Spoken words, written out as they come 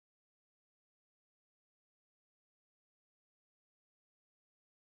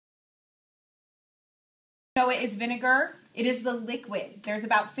know it is vinegar. It is the liquid. There's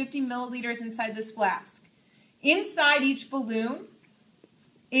about 50 milliliters inside this flask. Inside each balloon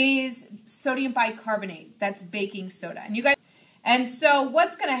is sodium bicarbonate. That's baking soda. And so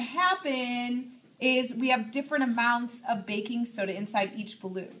what's going to happen is we have different amounts of baking soda inside each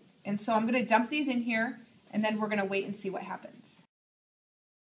balloon. And so I'm going to dump these in here, and then we're going to wait and see what happens.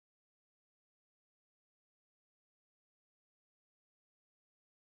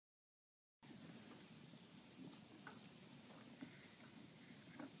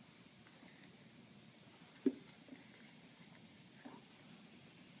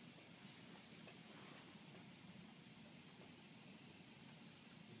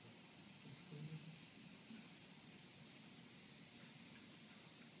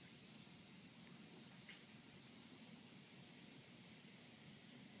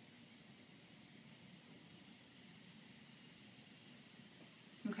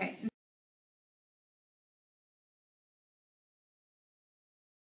 Okay.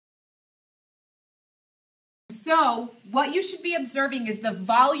 So what you should be observing is the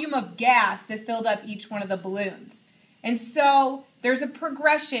volume of gas that filled up each one of the balloons. And so there's a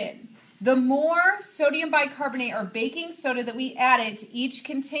progression. The more sodium bicarbonate or baking soda that we added to each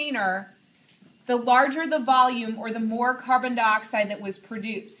container, the larger the volume or the more carbon dioxide that was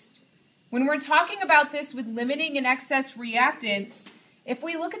produced. When we're talking about this with limiting and excess reactants, if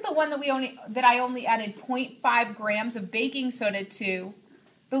we look at the one that I only added 0.5 grams of baking soda to,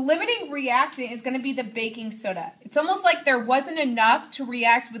 the limiting reactant is going to be the baking soda. It's almost like there wasn't enough to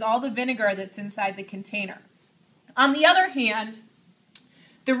react with all the vinegar that's inside the container. On the other hand,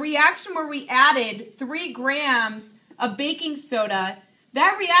 the reaction where we added 3 grams of baking soda,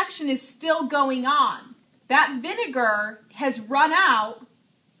 that reaction is still going on. That vinegar has run out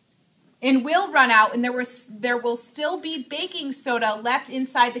and will run out, and there will still be baking soda left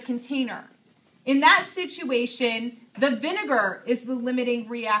inside the container. In that situation, the vinegar is the limiting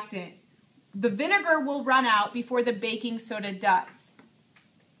reactant. The vinegar will run out before the baking soda does.